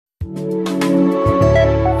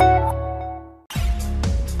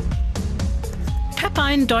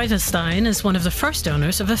Hein Duivestein is one of the first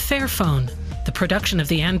owners of a Fairphone. The production of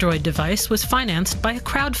the Android device was financed by a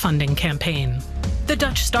crowdfunding campaign. The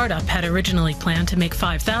Dutch startup had originally planned to make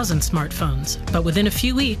 5,000 smartphones, but within a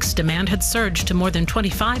few weeks, demand had surged to more than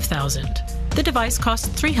 25,000. The device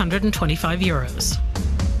cost €325.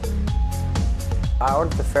 I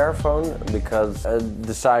ordered the Fairphone because I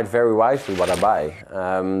decide very wisely what I buy.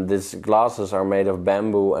 These glasses are made of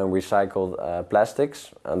bamboo and recycled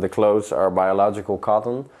plastics, and the clothes are biological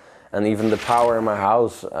cotton, and even the power in my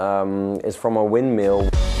house is from a windmill.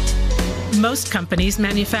 Most companies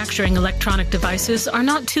manufacturing electronic devices are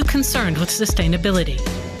not too concerned with sustainability.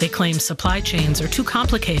 They claim supply chains are too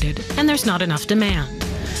complicated and there's not enough demand.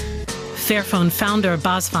 Fairphone founder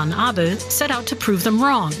Bas van Abbe set out to prove them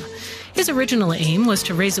wrong. His original aim was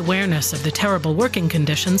to raise awareness of the terrible working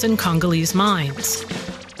conditions in Congolese mines.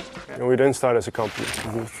 We didn't start as a company.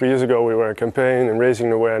 3 years ago we were a campaign and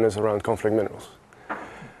raising awareness around conflict minerals.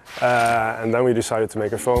 And then we decided to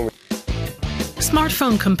make a phone.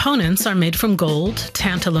 Smartphone components are made from gold,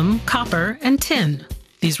 tantalum, copper, and tin.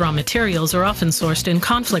 These raw materials are often sourced in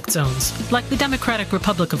conflict zones, like the Democratic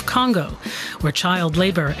Republic of Congo, where child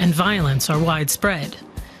labor and violence are widespread.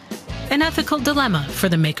 An ethical dilemma for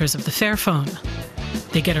the makers of the Fairphone.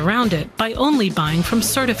 They get around it by only buying from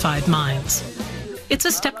certified mines. It's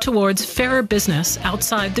a step towards fairer business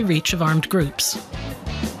outside the reach of armed groups.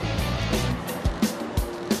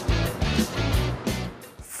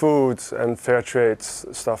 Food and fair trade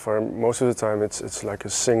stuff are most of the time it's like a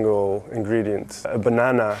single ingredient. A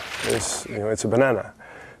banana is, it's a banana.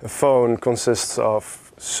 A phone consists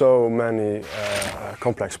of so many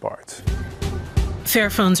complex parts.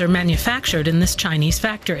 Fairphones are manufactured in this Chinese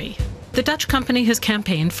factory. The Dutch company has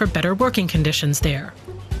campaigned for better working conditions there.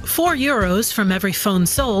 €4 from every phone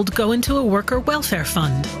sold go into a worker welfare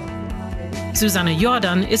fund. Susanne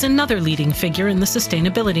Jordan is another leading figure in the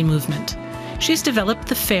sustainability movement. She's developed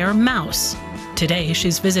the Fair Mouse. Today,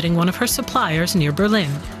 she's visiting one of her suppliers near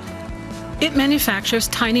Berlin. It manufactures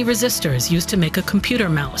tiny resistors used to make a computer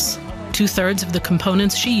mouse. 2/3 of the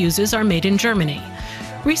components she uses are made in Germany.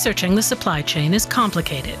 Researching the supply chain is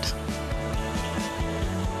complicated.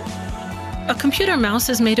 A computer mouse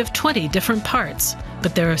is made of 20 different parts,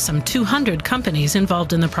 but there are some 200 companies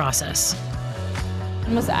involved in the process.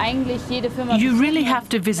 You really have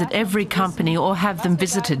to visit every company or have them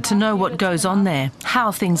visited to know what goes on there,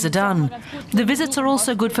 how things are done. The visits are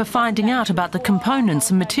also good for finding out about the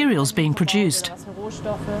components and materials being produced.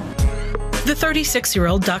 The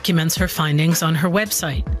 36-year-old documents her findings on her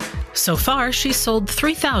website. So far, she's sold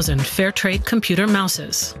 3,000 fair trade computer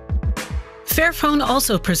mouses. Fairphone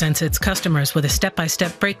also presents its customers with a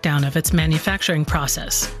step-by-step breakdown of its manufacturing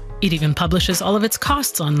process. It even publishes all of its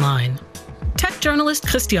costs online. Tech journalist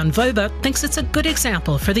Christian Wölbert thinks it's a good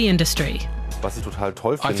example for the industry.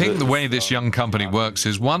 I think the way this young company works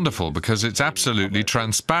is wonderful because it's absolutely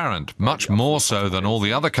transparent, much more so than all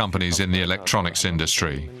the other companies in the electronics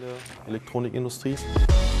industry.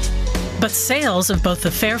 But sales of both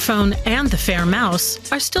the Fairphone and the Fair Mouse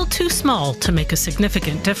are still too small to make a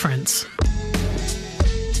significant difference.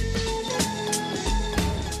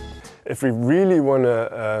 If we really want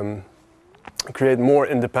to create more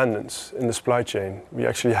independence in the supply chain, we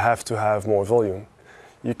actually have to have more volume.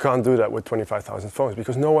 You can't do that with 25,000 phones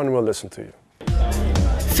because no one will listen to you.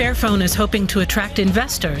 Fairphone is hoping to attract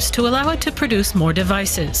investors to allow it to produce more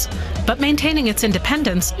devices, but maintaining its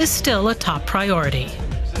independence is still a top priority.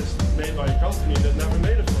 Made by a company that never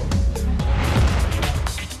made a phone.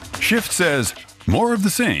 Shift says, more of the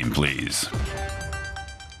same, please.